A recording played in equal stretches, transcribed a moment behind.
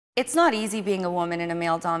It's not easy being a woman in a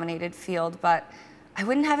male-dominated field, but I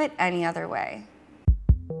wouldn't have it any other way.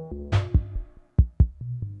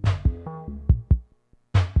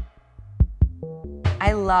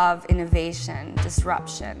 I love innovation,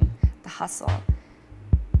 disruption, the hustle.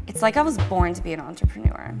 It's like I was born to be an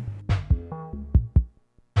entrepreneur.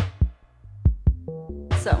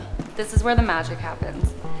 So, this is where the magic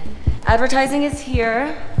happens. Advertising is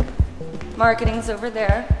here, marketing's over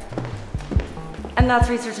there, and that's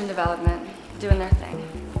research and development, doing their thing.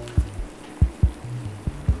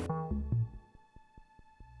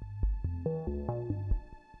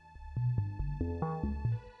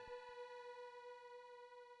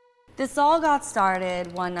 This all got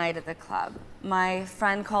started one night at the club. My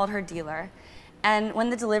friend called her dealer, and when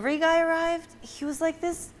the delivery guy arrived, he was like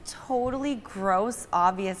this totally gross,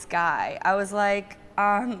 obvious guy. I was like,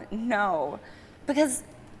 no, because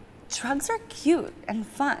drugs are cute and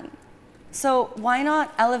fun. So why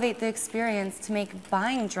not elevate the experience to make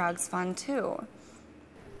buying drugs fun too?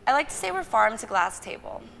 I like to say we're farm to glass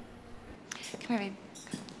table. Come here, babe.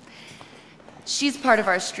 She's part of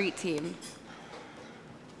our street team.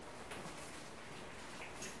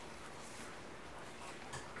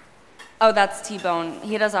 Oh, that's T-Bone.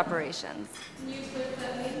 He does operations. Can you explain what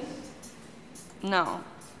that means? No.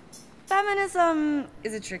 Feminism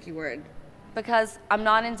is a tricky word because I'm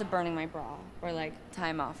not into burning my bra or like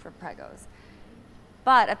time off for pregos.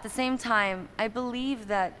 But at the same time, I believe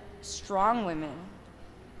that strong women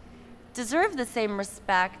deserve the same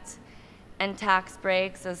respect and tax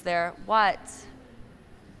breaks as their what?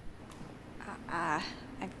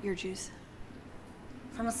 Your juice.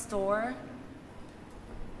 From a store?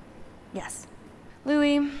 Yes.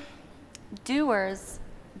 Louie, doers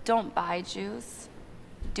don't buy juice.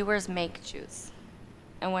 Doers make juice.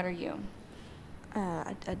 And what are you?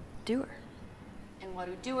 A doer. And what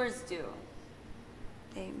do doers do?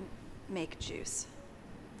 They make juice.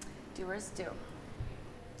 Doers do.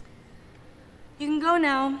 You can go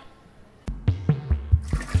now.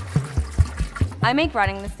 I make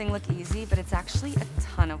running this thing look easy, but it's actually a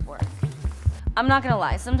ton of work. I'm not gonna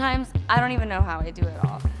lie, sometimes I don't even know how I do it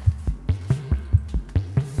all.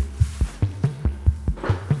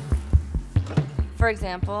 For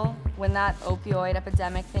example, when that opioid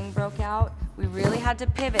epidemic thing broke out, we really had to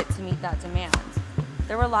pivot to meet that demand.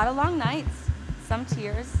 There were a lot of long nights, some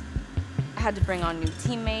tears. I had to bring on new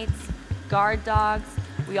teammates, guard dogs.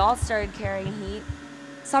 We all started carrying heat.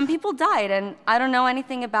 Some people died, and I don't know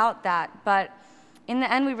anything about that, but in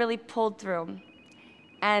the end, we really pulled through.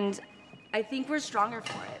 And I think we're stronger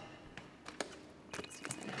for it.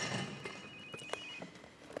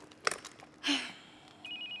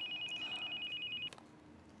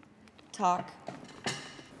 Talk.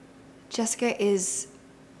 Jessica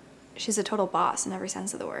she's a total boss in every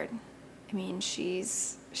sense of the word. I mean,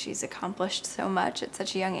 she's accomplished so much at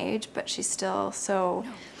such a young age, but she's still so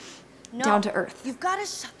down to earth. You've got to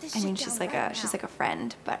shut this shit I mean, down she's like right she's now. like a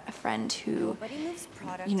friend, but a friend who,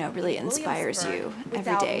 you know, really inspires you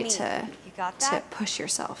every day to push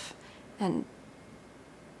yourself. And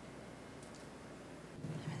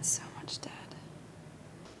I'm in so much debt.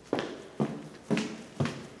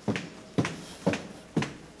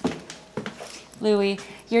 Louie,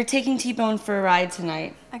 you're taking T-Bone for a ride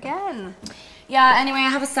tonight. Again? Yeah, anyway, I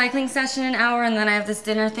have a cycling session in an hour and then I have this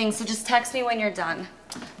dinner thing, so just text me when you're done.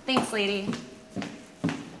 Thanks, lady.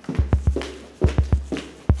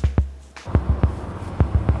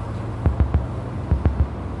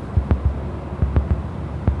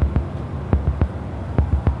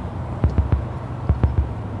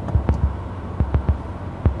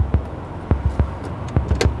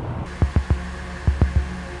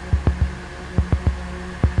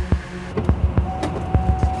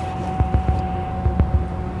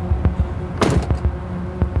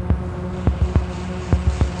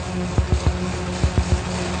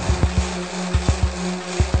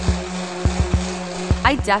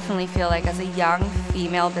 I definitely feel like as a young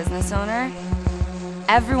female business owner,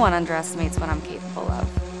 everyone underestimates what I'm capable of.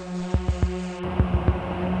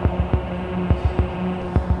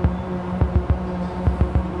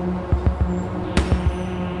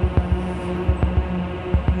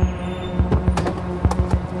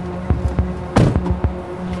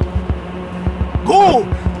 Go!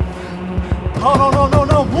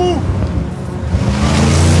 No, move!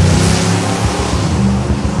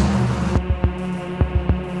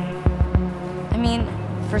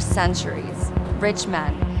 For centuries, rich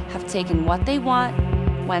men have taken what they want,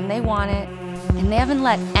 when they want it, and they haven't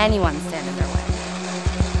let anyone stand in their way.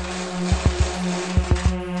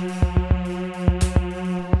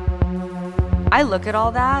 I look at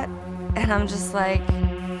all that, and I'm just like,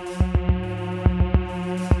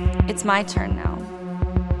 It's my turn now.